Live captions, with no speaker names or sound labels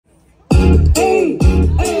Ay,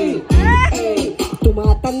 ay, ay.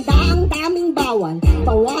 Tumatanda ang daming bawal,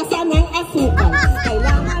 bawasan ang asukal.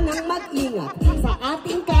 Kailangan ng mag-ingat sa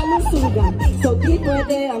ating kalusugan. So di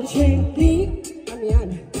pwede ang shrimp tea. Ano yan?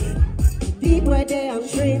 Di pwede ang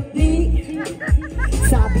shrimp tea.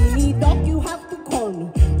 Sabi ni Doc, you have to call me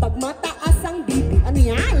pag mataas ang BP. Ano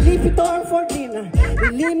yan? Leave it all for dinner.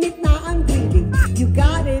 Limit na ang drinking. You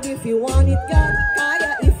got it if you want it.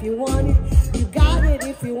 Kaya if you want it. You got it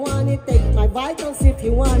if you want it. Take my vitals if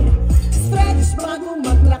you want it. Stretch bago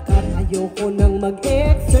maglakad. Ayoko nang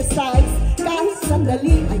mag-exercise. Kahit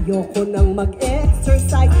sandali, ayoko nang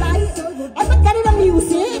mag-exercise. Ay, ba't ganun ang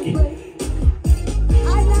music?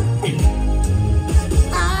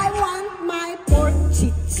 I want my pork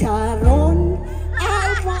chicharon.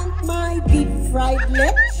 I want my deep fried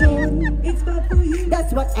lechon. It's bad for you.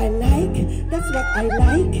 That's what I like. That's what I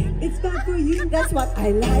like. It's bad for you. That's what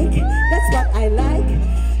I like. That's what I like.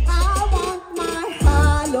 I want my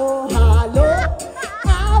halo-halo.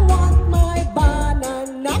 I want my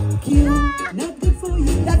banana cue. Not good for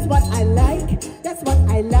you. That's what I like. That's what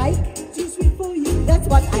I like. Too sweet for you. That's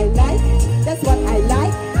what I like. That's what I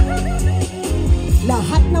like.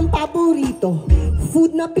 Lahat ng paborito,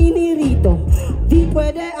 food na pinirito. Di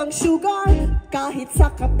pwede ang sugar, kahit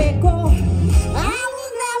sa kape ko. I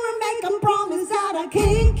will never make a promise that I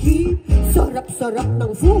can't keep. Sarap-sarap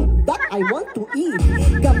ng food that I want to eat.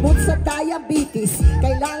 Gamot sa diabetes,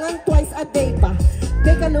 kailangan twice a day pa.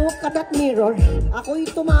 Take a look at that mirror, ako'y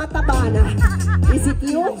tumataba na. Is it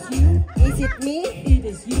you? Is it me? It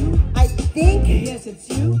is you. I think Yes, it's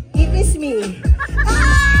you. it is me.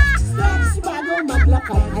 Stretch bago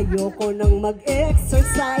maglakad, ayoko nang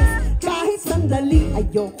mag-exercise. Kahit sandali,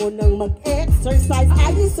 ayoko nang mag-exercise. I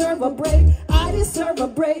deserve a break, I deserve a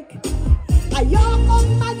break. Ayoko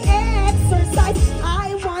mag-exercise.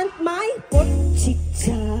 I want my pork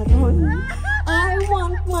chicharon. I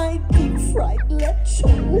want my deep fried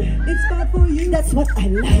lechon. It's bad for you. That's what I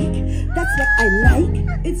like. That's what I like.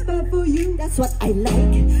 It's bad for you. That's what I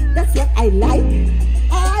like. That's what I like.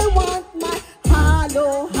 I want my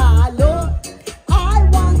halo-halo. I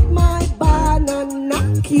want my banana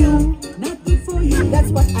cue. Not good for you.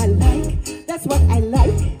 That's what I like. That's what I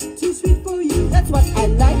like. Too sweet for you. That's what I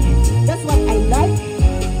like. That's what I like.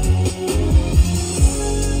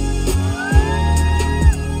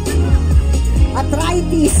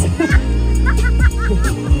 Arthritis.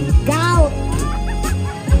 Gout.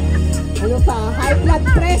 Ano pa? High blood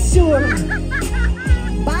pressure.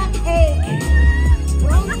 Backache.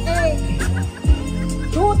 Bronchache.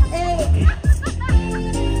 Toothache.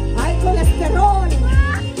 High cholesterol.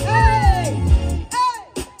 Hey! Hey!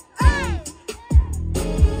 Hey!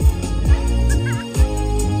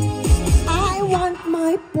 I want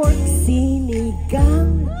my pork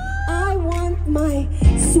sinigang. I want my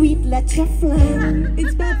sweet leche flan.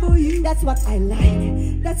 It's bad for you. That's what I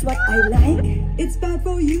like. That's what I like. It's bad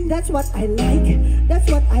for you. That's what I like. That's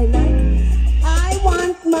what I like. I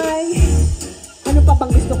want my... Ano pa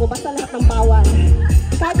bang gusto ko? Basta lahat ng bawal.